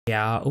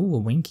Yeah, ooh, a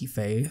winky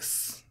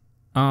face.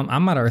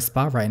 I'm at our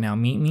spot right now.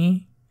 Meet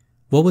me.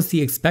 What was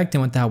he expecting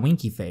with that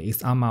winky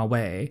face? On my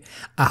way.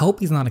 I hope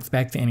he's not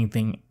expecting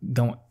anything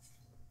going.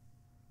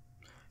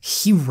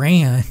 He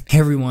ran. Hey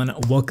everyone,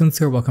 welcome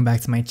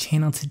back to my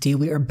channel. Today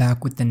we are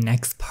back with the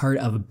next part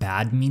of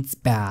Bad Meets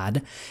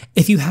Bad.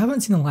 If you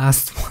haven't seen the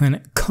last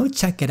one, go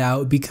check it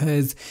out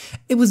because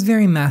it was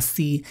very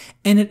messy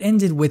and it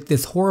ended with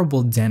this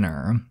horrible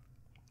dinner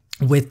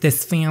with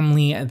this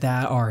family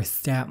that our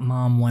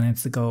stepmom wanted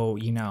to go,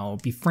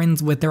 be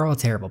friends with. They're all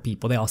terrible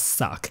people. They all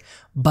suck.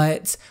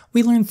 But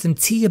we learned some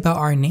tea about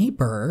our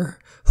neighbor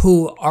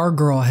who our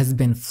girl has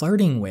been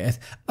flirting with.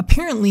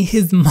 Apparently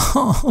his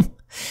mom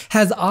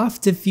has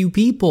offed a few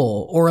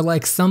people or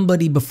like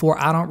somebody before.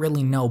 I don't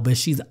really know, but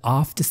she's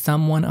off to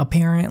someone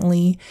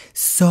apparently.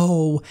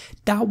 So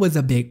that was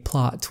a big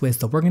plot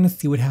twist. So we're going to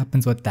see what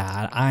happens with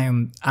that.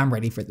 I'm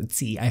ready for the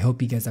tea. I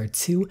hope you guys are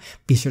too.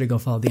 Be sure to go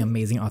follow the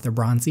amazing author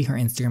Bronzy. Her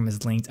Instagram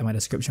is linked in my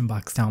description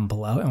box down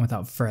below. And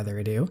without further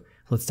ado,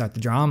 let's start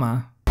the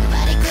drama.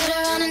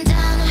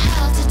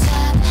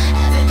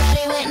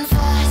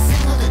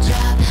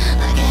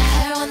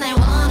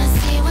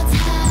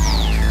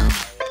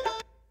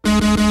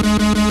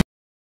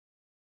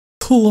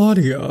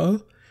 Claudia.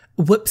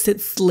 Whoops,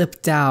 it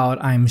slipped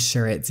out. I'm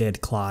sure it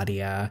did,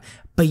 Claudia.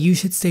 But you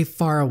should stay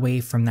far away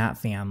from that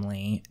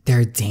family.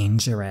 They're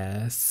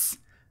dangerous.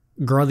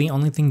 Girl, the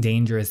only thing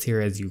dangerous here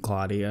is you,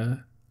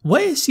 Claudia.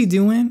 What is she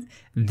doing?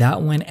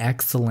 That went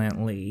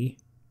excellently.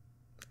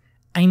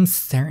 I'm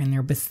certain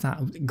they're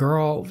beside.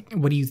 Girl,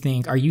 what do you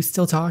think? Are you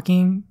still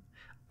talking?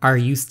 Are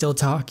you still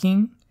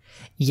talking?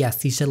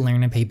 Yes, you should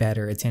learn to pay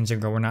better attention,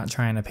 girl. We're not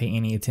trying to pay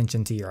any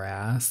attention to your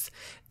ass.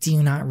 Do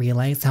you not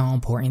realize how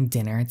important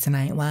dinner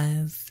tonight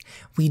was?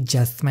 We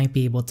just might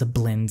be able to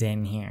blend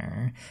in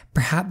here.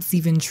 Perhaps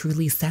even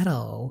truly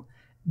settle.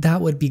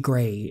 That would be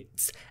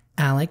great.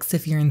 Alex,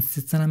 if you're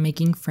insistent on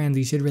making friends,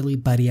 you should really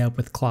buddy up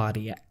with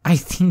Claudia. I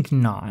think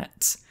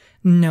not.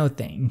 No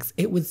thanks.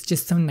 It was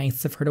just so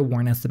nice of her to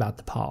warn us about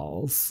the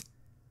Pauls.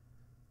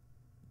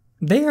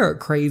 They are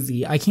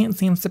crazy. I can't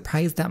say I'm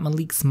surprised that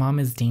Malik's mom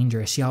is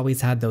dangerous. She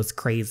always had those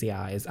crazy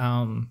eyes.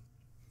 I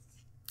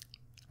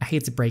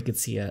hate to break it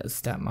to you,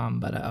 stepmom,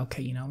 but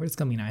okay, we're just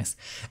gonna be nice.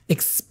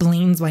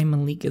 Explains why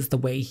Malik is the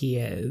way he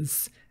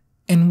is.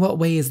 In what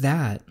way is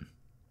that?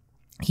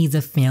 He's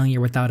a failure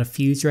without a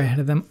future ahead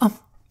of him. Oh,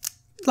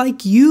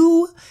 like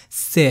you,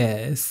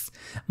 sis.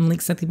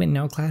 Malik's nothing but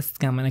no class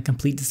scum and a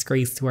complete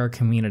disgrace to our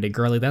community.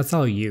 Girlie, that's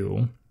all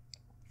you.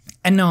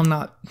 And no, I'm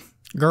not.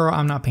 Girl,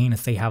 I'm not paying to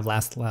say have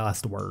last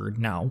word,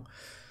 no.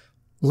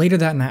 Later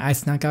that night, I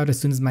snuck out as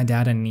soon as my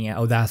dad and Nia,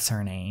 oh, that's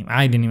her name.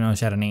 I didn't even know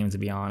she had a name, to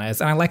be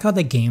honest. And I like how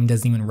the game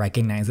doesn't even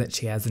recognize that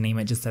she has a name.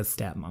 It just says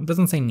stepmom. It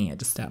doesn't say Nia,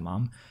 just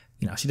stepmom.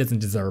 She doesn't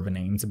deserve a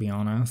name, to be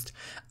honest.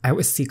 I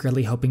was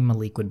secretly hoping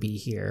Malik would be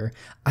here.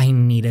 I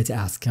needed to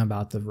ask him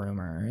about the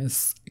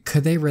rumors.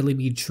 Could they really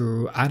be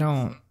true?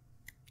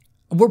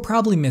 We're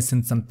probably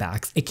missing some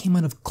facts. It came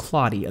out of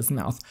Claudia's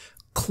mouth.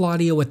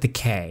 Claudia with the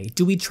K.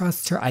 Do we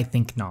trust her? I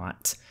think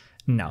not.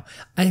 No.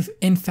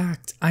 In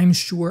fact, I'm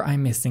sure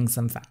I'm missing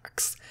some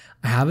facts.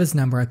 I have his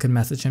number. I could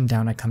message him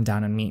down to come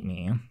down and meet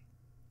me.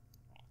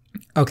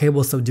 Okay,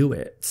 well, so do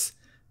it.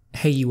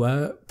 Hey, you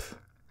up?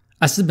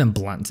 I should have been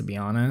blunt, to be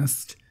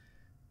honest.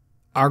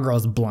 Our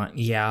girl's blunt.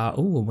 Yeah.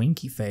 Ooh, a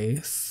winky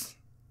face.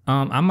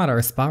 I'm at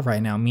our spot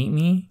right now. Meet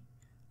me.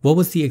 What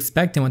was he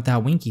expecting with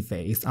that winky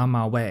face? On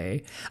my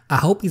way. I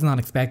hope he's not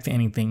expecting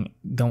anything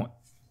going.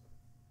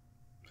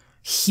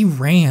 He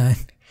ran.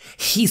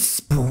 He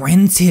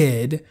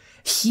sprinted.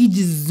 He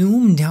just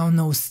zoomed down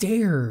those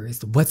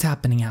stairs. What's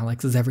happening,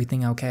 Alex? Is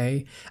everything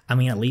okay? I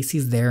mean, at least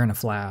he's there in a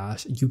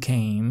flash. You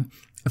came.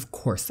 Of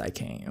course I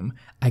came.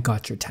 I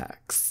got your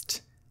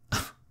text.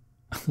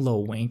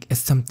 Little wink. Is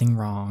something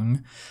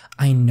wrong?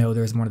 I know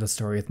there's more to the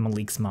story with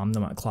Malik's mom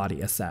than what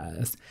Claudia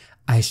says.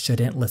 I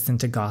shouldn't listen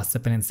to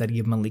gossip and instead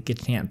give Malik a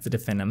chance to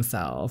defend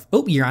himself.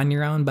 Oh, you're on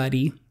your own,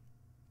 buddy.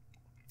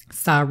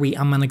 Sorry,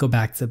 I'm gonna go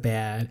back to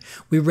bed.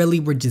 We really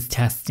were just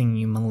testing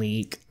you,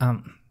 Malik.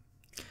 The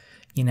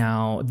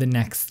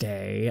next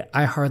day,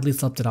 I hardly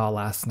slept at all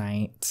last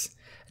night.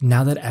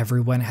 Now that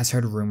everyone has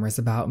heard rumors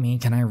about me,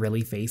 can I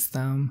really face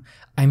them?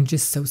 I'm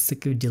just so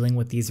sick of dealing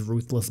with these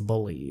ruthless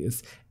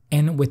bullies.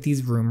 And with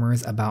these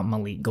rumors about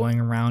Malik going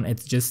around,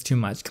 it's just too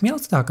much. Can we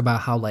also talk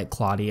about how,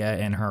 Claudia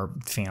and her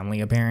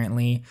family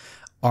apparently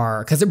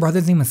are, because her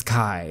brother's name is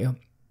Kai.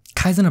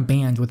 Kai's in a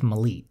band with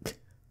Malik.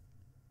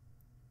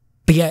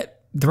 But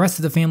yet, the rest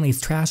of the family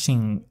is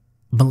trashing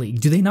Malik.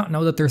 Do they not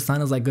know that their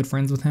son is, good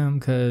friends with him?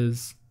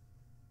 Because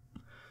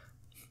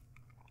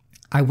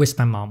I wish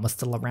my mom was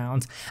still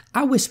around.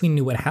 I wish we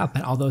knew what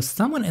happened. Although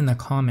someone in the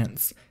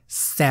comments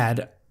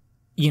said,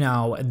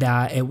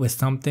 that it was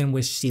something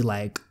where she,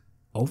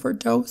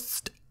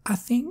 overdosed, I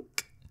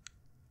think?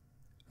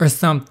 Or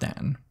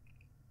something.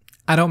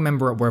 I don't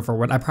remember it word for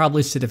word. I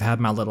probably should have had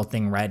my little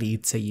thing ready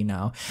to, You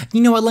know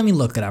what? Let me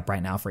look it up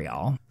right now for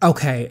y'all.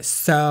 Okay,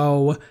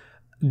 so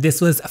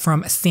This was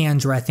from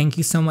Sandra. Thank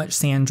you so much,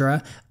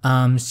 Sandra.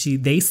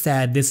 They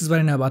said, this is what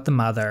I know about the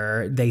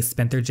mother. They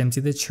spent their gym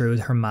to the truth.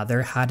 Her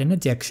mother had an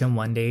addiction.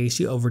 One day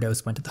she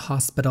overdosed, went to the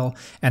hospital,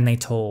 and they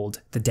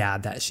told the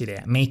dad that she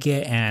didn't make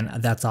it.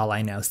 And that's all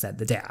I know, said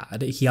the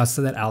dad. He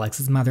also said that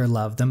Alex's mother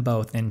loved them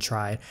both and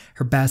tried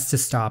her best to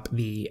stop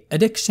the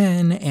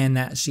addiction and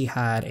that she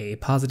had a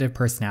positive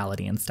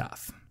personality and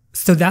stuff.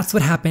 So that's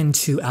what happened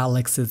to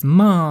Alex's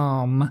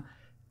mom.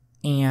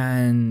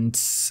 And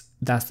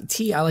that's the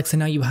tea. Alex, I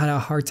know you had a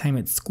hard time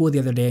at school the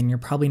other day and you're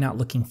probably not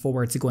looking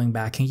forward to going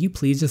back. Can you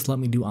please just let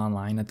me do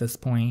online at this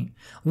point?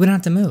 We don't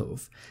have to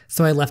move.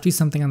 So I left you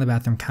something on the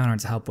bathroom counter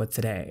to help with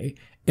today.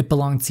 It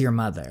belonged to your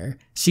mother.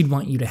 She'd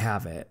want you to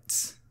have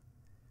it.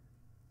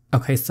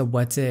 Okay, so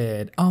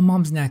oh,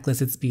 mom's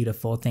necklace. It's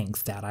beautiful.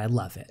 Thanks, Dad. I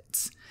love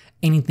it.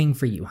 Anything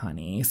for you,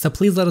 honey. So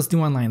please let us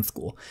do online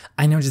school.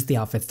 I know just the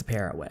outfits to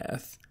pair it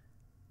with.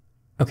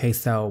 Okay,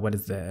 so what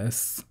is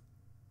this?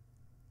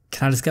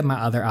 Can I just get my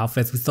other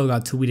outfits? We still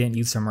got two we didn't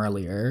use from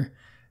earlier.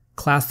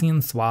 Classy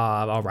and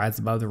suave. I'll rise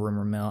above the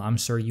rumor mill. I'm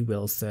sure you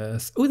will,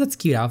 sis. Ooh, that's a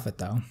cute outfit,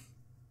 though.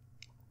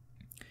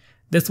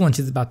 This one,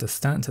 she's about to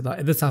stunt to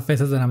this outfit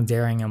says that I'm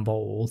daring and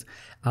bold.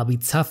 I'll be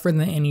tougher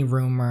than any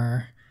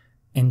rumor.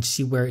 And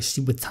she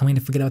would tell me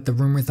to forget about the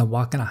rumors and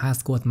walk into high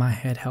school with my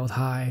head held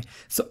high.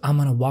 So I'm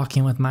going to walk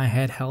in with my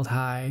head held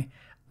high.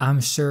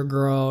 I'm sure,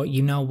 girl,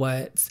 you know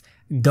what?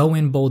 Go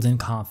in bold and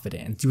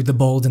confident. You're the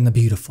bold and the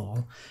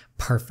beautiful.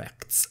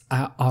 Perfect.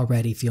 I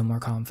already feel more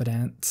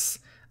confident.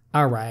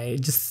 All right.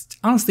 Just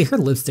honestly, her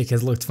lipstick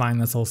has looked fine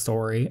this whole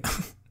story.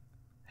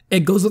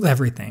 It goes with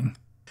everything.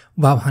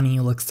 Wow, honey,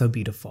 you look so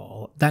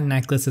beautiful. That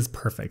necklace is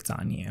perfect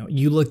on you.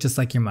 You look just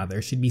like your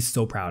mother. She'd be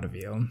so proud of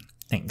you.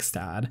 Thanks,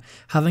 Dad.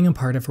 Having a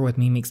part of her with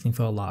me makes me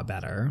feel a lot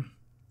better.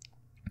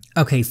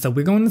 Okay, so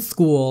we're going to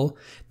school.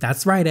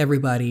 That's right,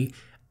 everybody.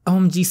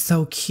 OMG,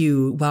 so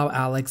cute. Wow,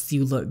 Alex,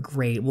 you look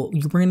great. Well,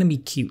 you were going to be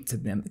cute to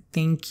them.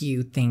 Thank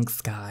you.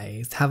 Thanks,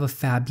 guys. Have a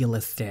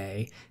fabulous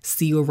day.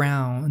 See you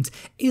around.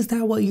 Is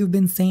that what you've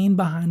been saying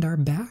behind our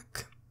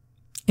back?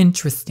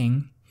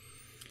 Interesting.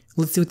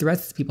 Let's see what the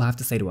rest of the people have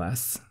to say to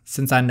us,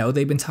 since I know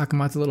they've been talking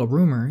about the little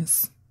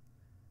rumors.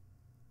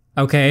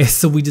 Okay,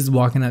 so we just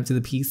walking up to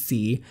the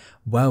PC.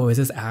 Whoa, is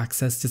this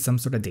access to some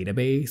sort of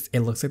database?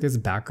 It looks like there's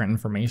background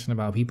information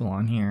about people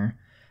on here.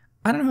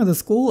 I don't know how the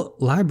school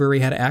library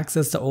had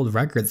access to old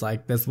records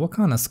like this. What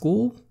kind of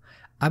school?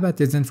 I bet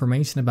there's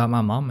information about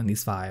my mom in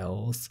these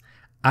files.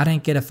 I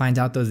didn't get to find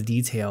out those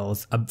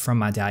details from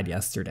my dad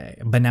yesterday,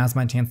 but now's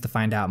my chance to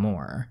find out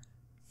more.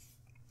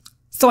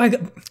 So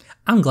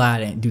I'm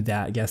glad I didn't do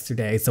that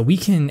yesterday. So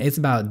it's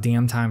about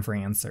damn time for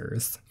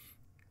answers.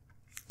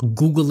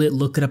 Google it,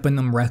 look it up in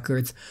them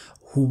records.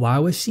 Why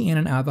was she in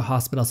and out of the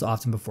hospital so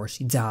often before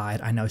she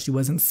died? I know she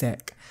wasn't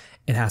sick.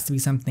 It has to be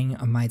something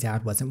my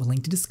dad wasn't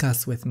willing to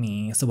discuss with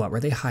me. So what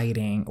were they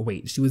hiding?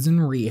 Wait, she was in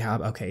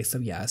rehab. Okay, so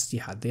yes, she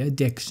had the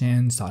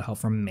addiction, sought help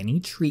from many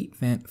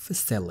treatment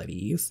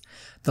facilities.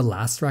 The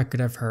last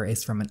record of her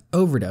is from an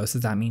overdose.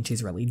 Does that mean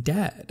she's really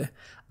dead?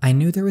 I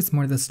knew there was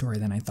more to the story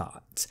than I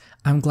thought.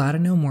 I'm glad to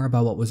know more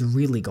about what was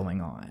really going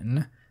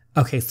on.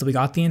 Okay, so we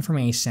got the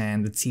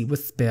information. The tea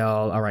was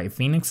spilled. All right,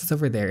 Phoenix is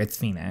over there. It's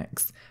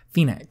Phoenix.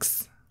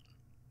 Phoenix,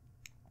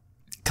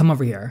 come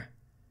over here.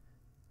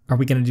 Are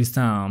we going to do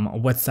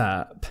some what's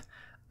up?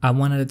 I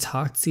wanted to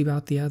talk to you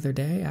about the other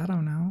day. I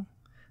don't know.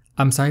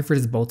 I'm sorry for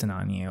just bolting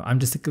on you. I'm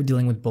just sick of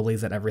dealing with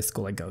bullies at every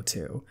school I go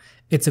to.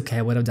 It's okay,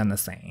 I would have done the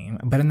same.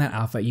 But in that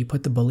outfit, you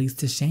put the bullies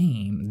to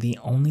shame. The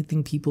only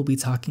thing people be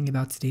talking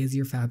about today is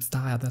your fab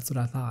style. That's what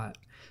I thought.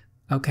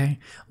 Okay,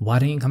 why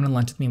don't you come to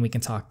lunch with me and we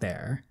can talk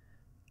there?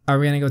 Are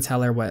we going to go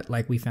tell her what,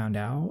 we found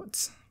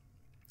out?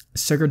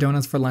 Sugar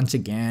donuts for lunch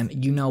again.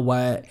 You know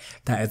what?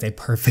 That is a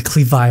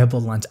perfectly viable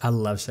lunch. I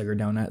love sugar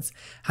donuts.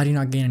 How do you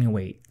not gain any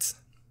weight?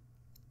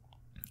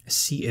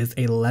 She is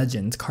a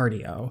legend.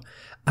 Cardio.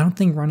 I don't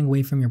think running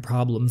away from your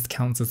problems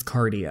counts as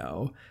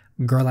cardio.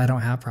 Girl, I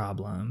don't have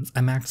problems.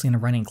 I'm actually in a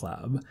running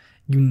club.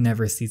 You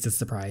never cease to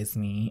surprise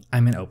me.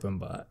 I'm an open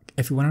book.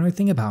 If you want to know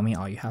anything about me,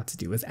 all you have to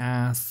do is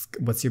ask.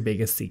 What's your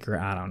biggest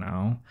secret? I don't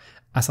know.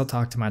 I still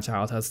talk to my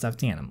childhood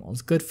stuffed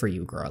animals. Good for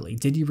you, girly.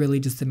 Did you really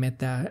just admit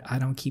that? I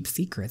don't keep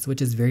secrets,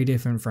 which is very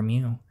different from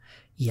you.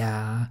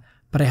 Yeah,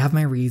 but I have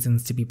my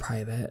reasons to be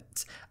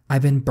private.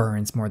 I've been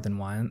burned more than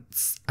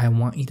once. I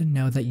want you to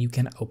know that you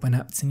can open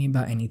up to me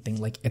about anything.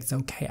 It's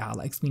okay,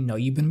 Alex. We know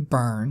you've been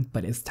burned,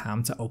 but it's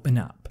time to open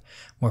up.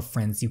 We're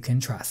friends, you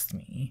can trust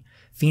me.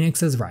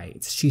 Phoenix is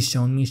right. She's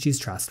shown me she's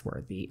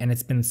trustworthy, and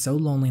it's been so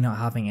lonely not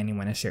having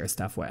anyone to share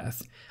stuff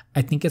with.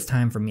 I think it's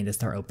time for me to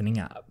start opening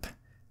up.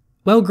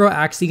 Well, girl,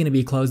 actually gonna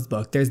be a closed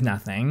book. There's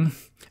nothing.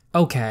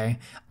 Okay,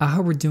 I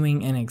heard we're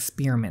doing an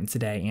experiment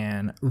today,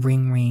 and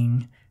ring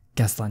ring,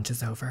 guess lunch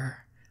is over.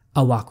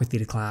 I'll walk with you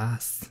to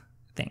class.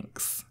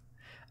 Thanks.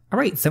 All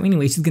right, so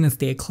anyway, she's gonna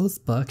stay a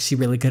closed book. She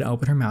really could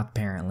open her mouth,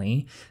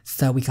 apparently.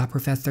 So we got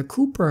Professor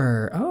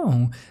Cooper.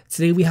 Oh,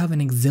 today we have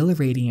an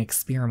exhilarating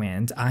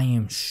experiment. I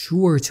am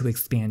sure to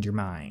expand your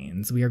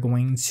minds. We are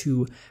going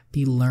to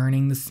be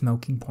learning the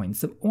smoking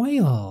points of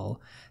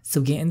oil.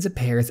 So get into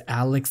pairs.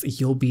 Alex,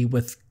 you'll be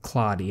with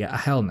Claudia.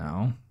 Hell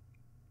no.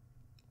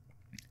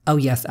 Oh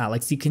yes,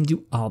 Alex, you can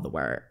do all the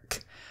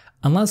work.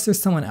 Unless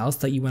there's someone else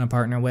that you want to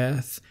partner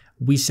with,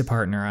 we should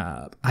partner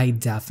up. I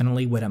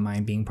definitely wouldn't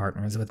mind being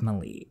partners with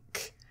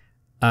Malik.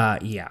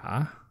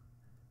 Yeah.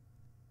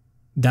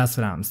 That's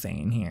what I'm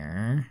saying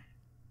here.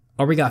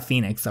 Or we got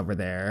Phoenix over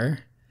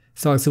there.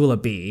 So Alex, who will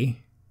it be?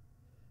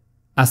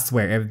 I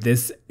swear, if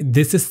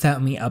this has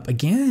set me up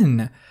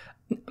again.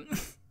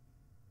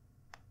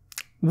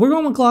 We're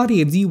going with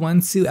Claudia. Do you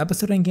want to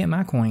episode and get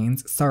my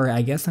coins? Sorry,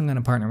 I guess I'm going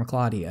to partner with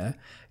Claudia.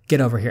 Get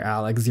over here,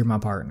 Alex. You're my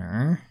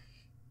partner.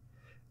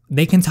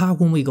 They can talk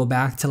when we go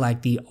back to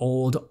like the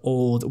old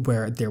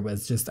where there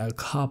was just a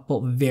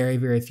couple, very,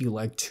 very few,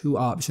 like 2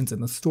 options in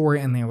the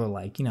story. And they were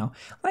like, you know,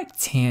 like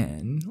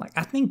 10. Like,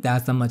 I think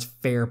that's a much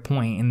fair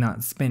point in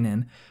not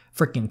spending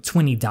freaking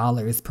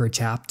 $20 per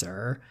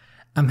chapter.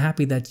 I'm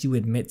happy that you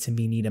admit to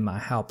me needing my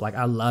help. Like,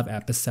 I love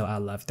Episode. I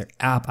love their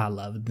app. I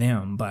love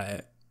them.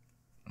 But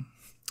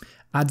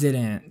I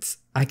didn't.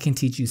 I can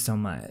teach you so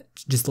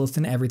much. Just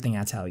listen to everything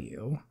I tell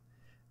you.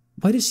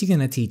 What is she going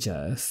to teach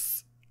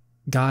us?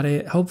 Got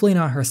it? Hopefully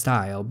not her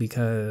style,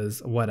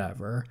 because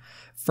whatever.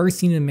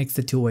 First, you need to mix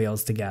the 2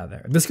 oils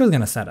together. This girl's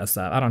gonna set us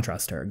up. I don't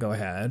trust her. Go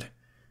ahead.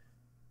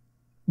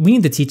 We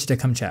need the teacher to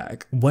come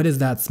check. What is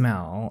that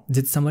smell?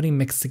 Did somebody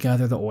mix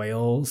together the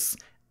oils?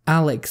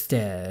 Alex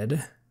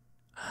did.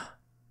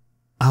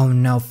 Oh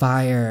no,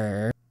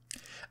 fire.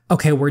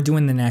 Okay, we're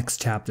doing the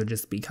next chapter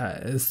just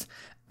because.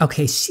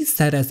 Okay, she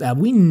set us up.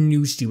 We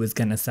knew she was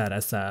gonna set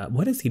us up.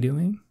 What is he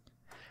doing?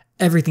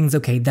 Everything's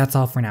okay. That's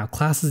all for now.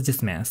 Class is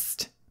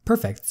dismissed.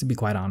 Perfect, to be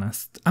quite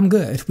honest. I'm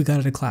good. We got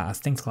out of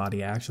class. Thanks,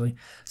 Claudia, actually.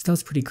 So that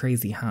was pretty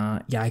crazy, huh?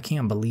 Yeah, I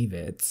can't believe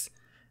it.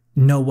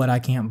 Know what I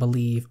can't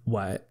believe?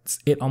 What?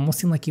 It almost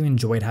seemed like you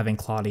enjoyed having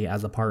Claudia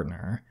as a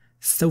partner.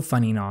 So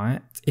funny,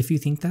 not? If you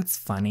think that's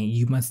funny,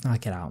 you must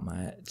not get out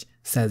much,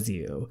 says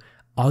you.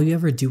 All you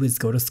ever do is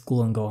go to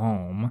school and go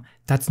home.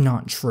 That's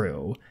not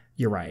true.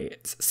 You're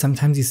right.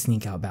 Sometimes you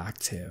sneak out back,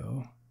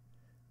 too.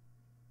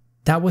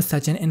 That was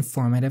such an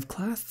informative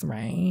class,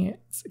 right?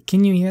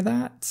 Can you hear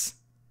that?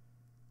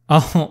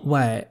 Oh,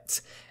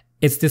 what?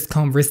 It's this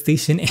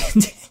conversation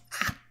ending.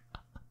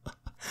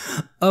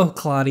 Oh,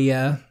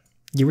 Claudia.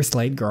 You were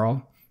slayed,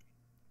 girl.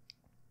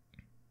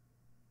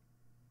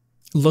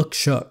 Look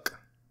shook.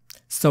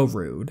 So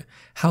rude.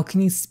 How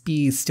can you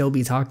still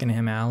be talking to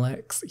him,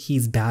 Alex?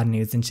 He's bad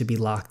news and should be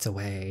locked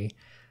away.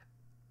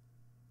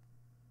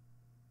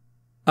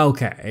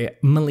 Okay,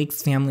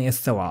 Malik's family is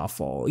so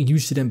awful. You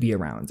shouldn't be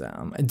around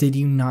him. Did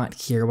you not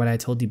hear what I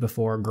told you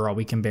before? Girl,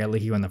 we can barely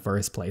hear you in the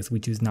first place. We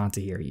choose not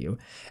to hear you.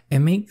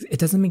 It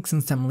doesn't make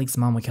sense that Malik's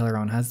mom would kill her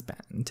own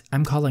husband.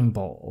 I'm calling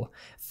bull.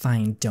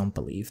 Fine, don't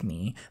believe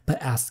me.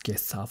 But ask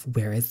yourself,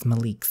 where is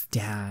Malik's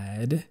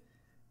dad?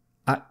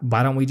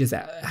 Why don't we just...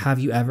 Have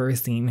you ever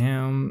seen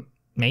him?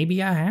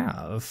 Maybe I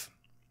have.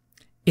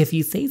 If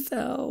you say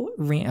so.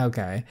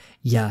 Okay.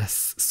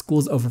 Yes,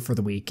 school's over for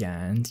the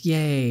weekend.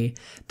 Yay.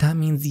 That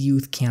means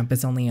youth camp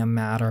is only a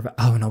matter of...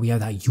 Oh no, we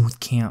have that youth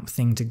camp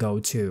thing to go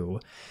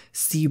to.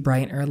 See you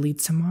bright and early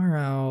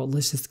tomorrow.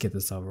 Let's just get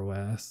this over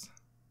with.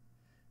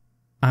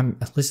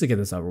 Let's just get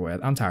this over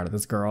with. I'm tired of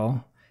this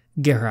girl.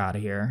 Get her out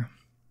of here.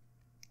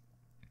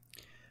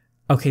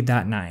 Okay,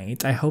 that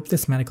night, I hope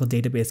this medical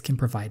database can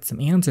provide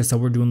some answers, so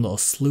we're doing a little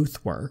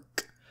sleuth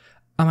work.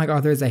 Oh my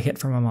god, there's a hit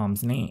from my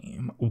mom's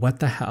name.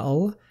 What the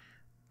hell?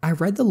 I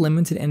read the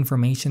limited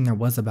information there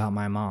was about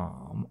my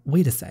mom.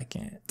 Wait a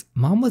second.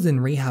 Mom was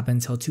in rehab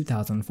until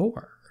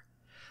 2004.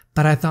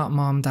 But I thought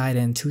mom died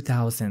in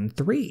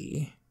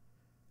 2003.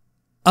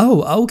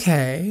 Oh,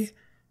 okay.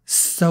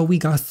 So we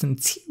got some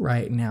tea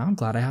right now. I'm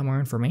glad I have more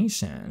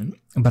information.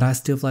 But I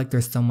still feel like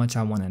there's so much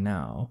I want to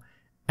know.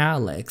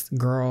 Alex,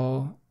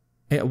 girl.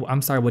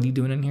 I'm sorry, what are you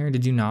doing in here?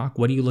 Did you knock?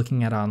 What are you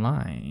looking at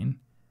online?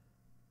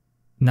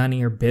 None of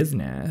your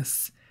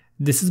business.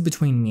 This is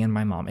between me and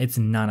my mom. It's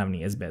none of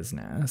Nia's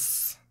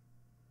business.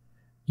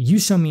 You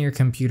show me your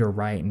computer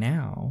right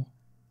now.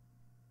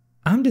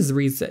 I'm just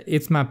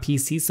it's my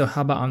PC, so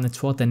how about on the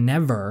 12th and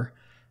never?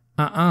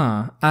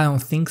 I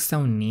don't think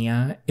so,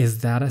 Nia.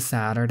 Is that a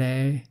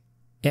Saturday?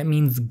 It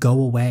means go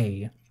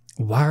away.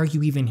 Why are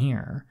you even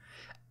here?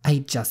 I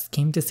just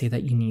came to say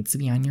that you need to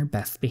be on your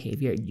best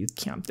behavior at youth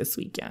camp this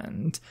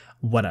weekend.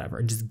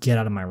 Whatever, just get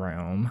out of my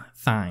room.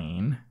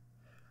 Fine.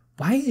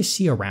 Why is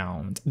she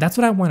around? That's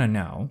what I want to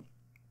know.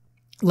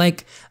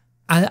 Like,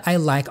 I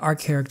like our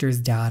character's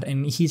dad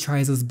and he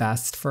tries his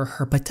best for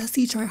her, but does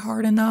he try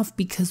hard enough?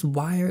 Because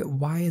why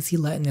is he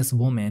letting this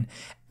woman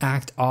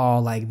act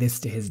all like this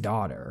to his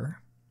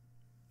daughter?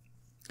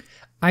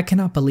 I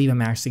cannot believe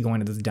I'm actually going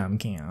to this dumb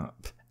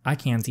camp. I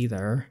can't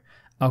either.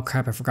 Oh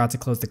crap, I forgot to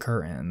close the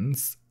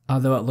curtains.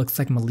 Although it looks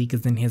like Malik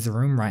is in his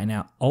room right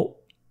now. Oh,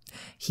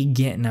 he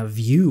getting a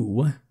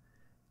view.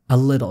 A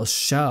little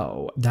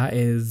show. That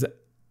is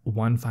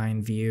one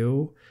fine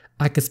view.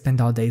 I could spend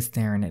all day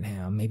staring at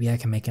him. Maybe I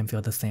can make him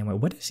feel the same way.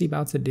 What is she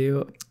about to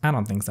do? I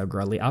don't think so,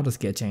 girly. I'll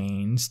just get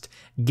changed.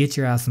 Get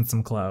your ass in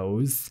some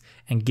clothes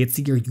and get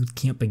to your youth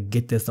camp and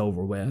get this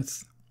over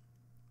with.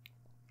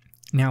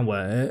 Now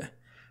what?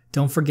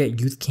 Don't forget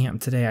youth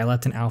camp today. I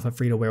left an outfit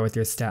for you to wear with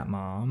your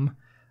stepmom.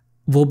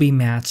 We'll be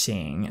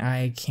matching.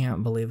 I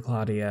can't believe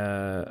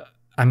Claudia...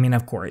 I mean,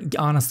 of course,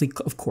 honestly,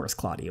 of course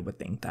Claudia would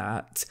think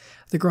that.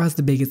 The girl has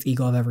the biggest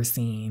ego I've ever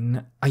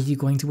seen. Are you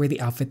going to wear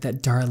the outfit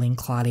that darling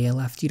Claudia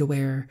left you to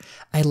wear?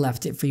 I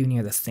left it for you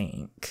near the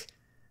sink.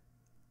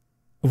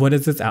 What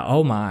is this?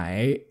 Oh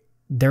my.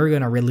 They're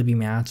going to really be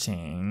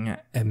matching.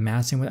 And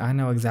matching with, I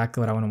know exactly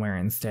what I want to wear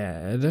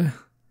instead.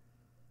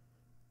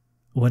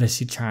 What is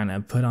she trying to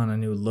put on a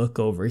new look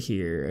over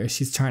here?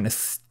 She's trying to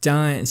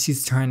stunt.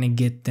 She's trying to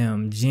get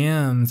them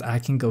gems. I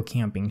can go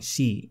camping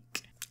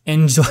chic.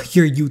 Enjoy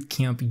your youth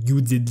camp. You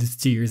did this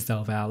to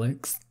yourself,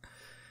 Alex.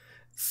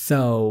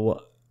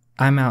 So,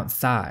 I'm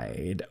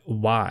outside.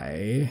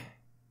 Why?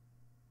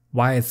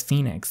 Why is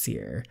Phoenix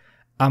here?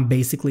 I'm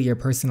basically your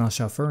personal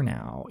chauffeur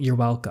now. You're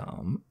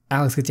welcome.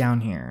 Alex, get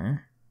down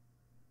here.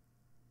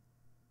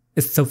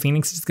 So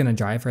Phoenix is just gonna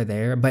drive her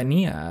there? But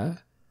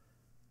Nia...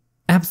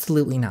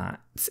 Absolutely not.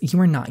 You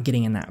are not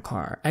getting in that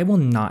car. I will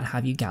not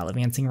have you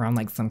gallivanting around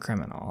like some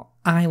criminal.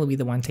 I will be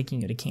the one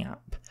taking you to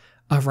camp.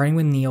 Riding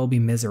with Nia will be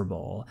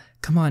miserable.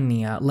 Come on,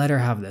 Nia, let her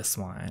have this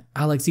one.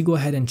 Alex, you go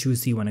ahead and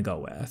choose who you want to go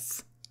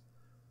with.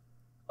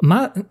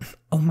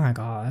 Oh my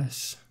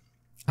gosh.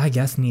 I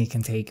guess Nia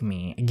can take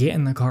me. Get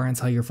in the car and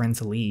tell your friend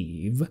to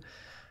leave.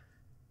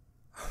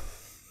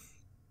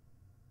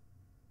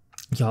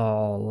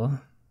 Y'all.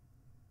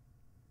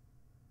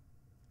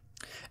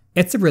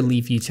 It's a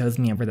relief you chose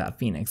me over that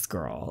Phoenix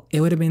girl.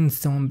 It would have been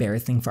so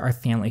embarrassing for our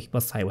family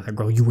people to side with her.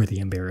 Girl, you were the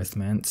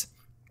embarrassment.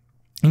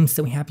 I'm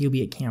so happy you'll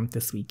be at camp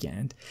this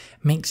weekend.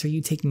 Make sure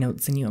you take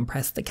notes and you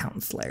impress the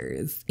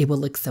counselors. It will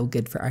look so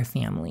good for our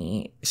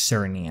family.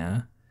 Sure,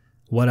 Nia.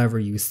 Whatever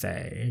you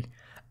say.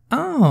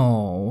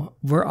 Oh,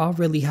 we're all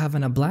really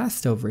having a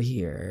blast over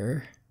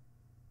here.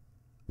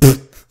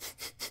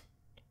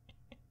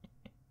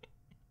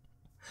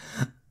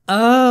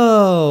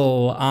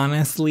 Oh,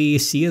 honestly,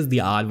 she is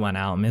the odd one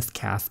out, Miss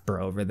Casper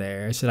over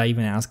there. Should I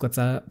even ask what's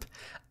up?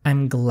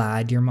 I'm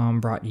glad your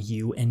mom brought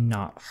you and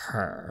not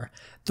her.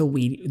 The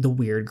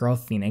weird girl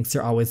Phoenix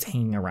you're always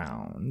hanging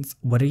around.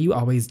 What are you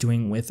always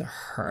doing with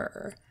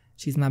her?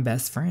 She's my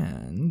best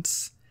friend.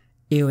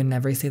 Ew,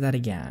 never say that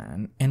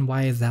again. And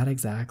why is that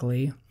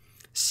exactly?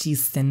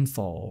 She's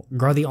sinful.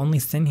 Girl, the only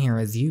sin here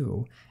is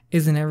you.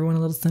 Isn't everyone a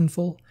little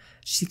sinful?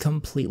 She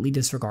completely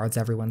disregards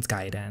everyone's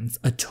guidance.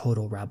 A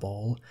total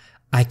rebel.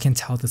 I can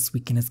tell this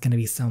weekend is going to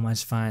be so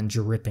much fun,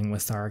 dripping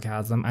with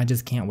sarcasm. I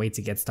just can't wait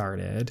to get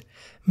started.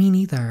 Me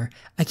neither.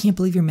 I can't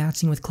believe you're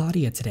matching with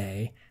Claudia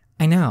today.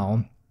 I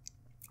know.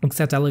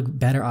 Except I look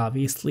better,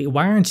 obviously.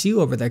 Why aren't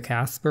you over there,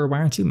 Casper? Why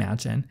aren't you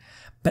matching?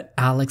 But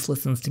Alex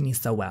listens to me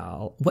so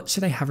well. What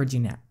should I have her do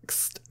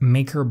next?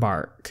 Make her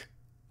bark.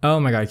 Oh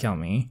my god, kill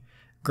me.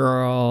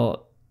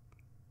 Girl...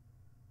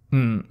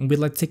 We'd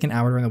like to take an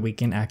hour during the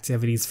weekend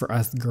activities for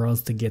us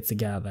girls to get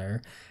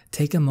together.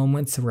 Take a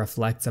moment to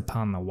reflect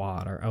upon the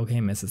water. Okay,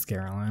 Mrs.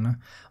 Carolina.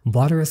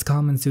 Water is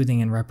calm and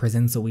soothing and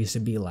represents what we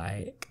should be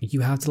like. You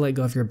have to let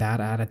go of your bad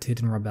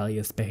attitude and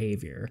rebellious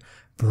behavior.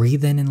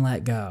 Breathe in and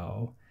let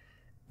go.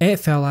 It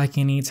felt like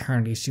an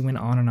eternity. She went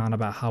on and on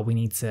about how we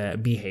need to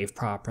behave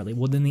properly.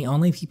 Well, then the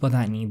only people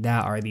that need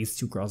that are these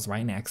two girls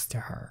right next to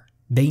her.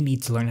 They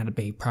need to learn how to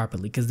behave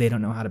properly because they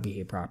don't know how to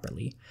behave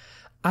properly.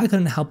 I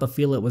couldn't help but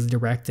feel it was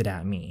directed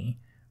at me.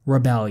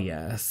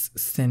 Rebellious,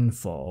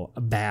 sinful,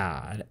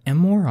 bad,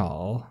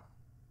 immoral.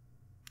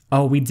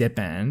 Oh, we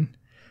dippin'.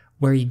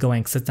 Where are you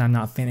going? Since I'm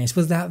not finished.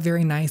 Was that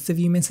very nice of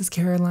you, Mrs.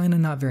 Carolina?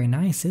 Not very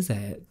nice, is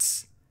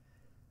it?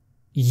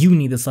 You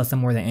need this lesson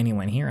more than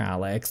anyone here,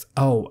 Alex.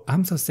 Oh,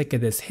 I'm so sick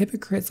of this.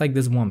 Hypocrites like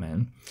this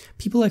woman.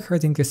 People like her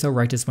think they're so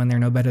righteous when they're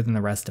no better than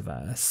the rest of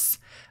us.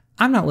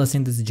 I'm not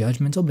listening to this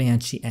judgmental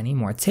banshee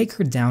anymore. Take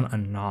her down a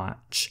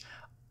notch.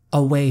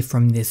 Away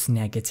from this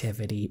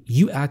negativity.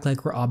 You act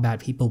like we're all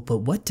bad people, but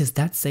what does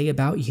that say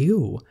about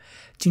you?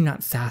 Do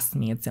not sass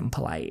me, it's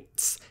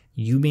impolite.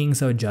 You being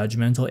so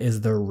judgmental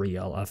is the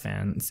real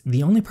offense.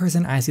 The only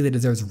person I see that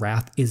deserves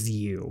wrath is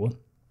you.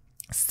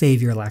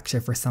 Save your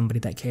lecture for somebody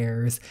that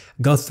cares.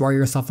 Go throw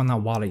yourself on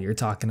that water you're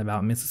talking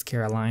about, Mrs.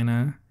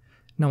 Carolina.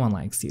 No one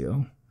likes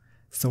you.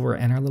 So we're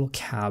in our little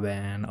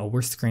cabin. Oh,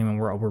 we're screaming.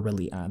 We're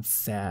really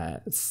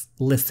upset.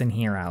 Listen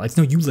here, Alex.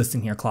 No, you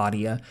listen here,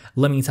 Claudia.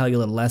 Let me tell you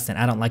a little lesson.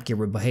 I don't like your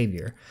rude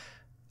behavior.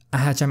 I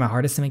had tried my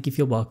hardest to make you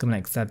feel welcome and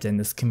accepted in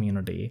this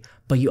community,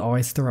 but you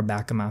always throw it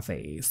back in my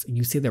face.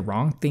 You say the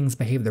wrong things,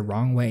 behave the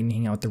wrong way, and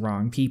hang out with the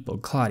wrong people.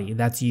 Claudia,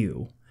 that's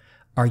you.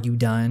 Are you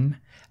done?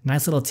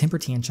 Nice little temper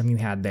tantrum you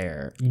had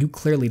there. You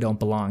clearly don't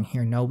belong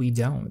here. No, we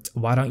don't.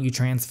 Why don't you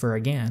transfer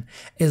again?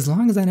 As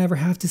long as I never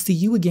have to see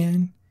you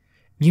again.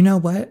 You know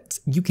what?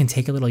 You can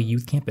take a little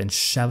youth camp and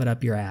shove it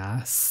up your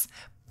ass.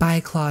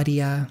 Bye,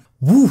 Claudia.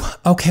 Woo!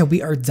 Okay,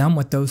 we are done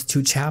with those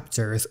 2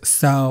 chapters.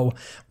 So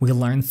we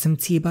learned some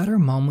tea about her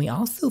mom. We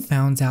also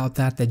found out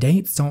that the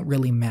dates don't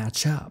really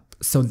match up.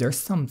 So there's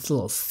some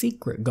little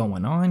secret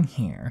going on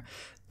here.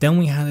 Then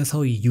we had this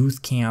whole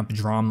youth camp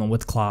drama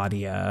with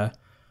Claudia.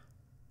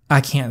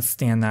 I can't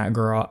stand that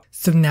girl.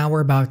 So now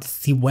we're about to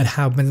see what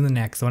happens in the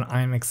next one.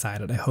 I'm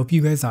excited. I hope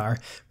you guys are.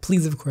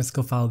 Please, of course,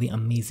 go follow the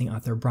amazing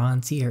author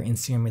Bronte. Her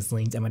Instagram is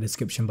linked in my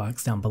description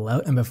box down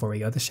below. And before we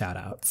go, the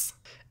shoutouts.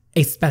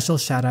 A special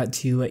shout out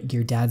to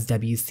Your Dad's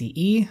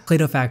WCE,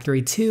 Play-Doh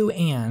Factory 2,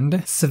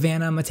 and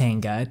Savannah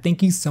Matanga.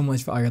 Thank you so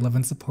much for all your love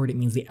and support. It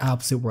means the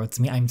absolute world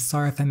to me. I'm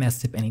sorry if I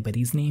messed up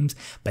anybody's names,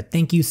 but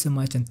thank you so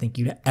much and thank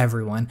you to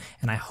everyone.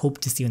 And I hope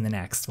to see you in the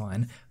next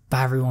one.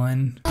 Bye,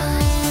 everyone.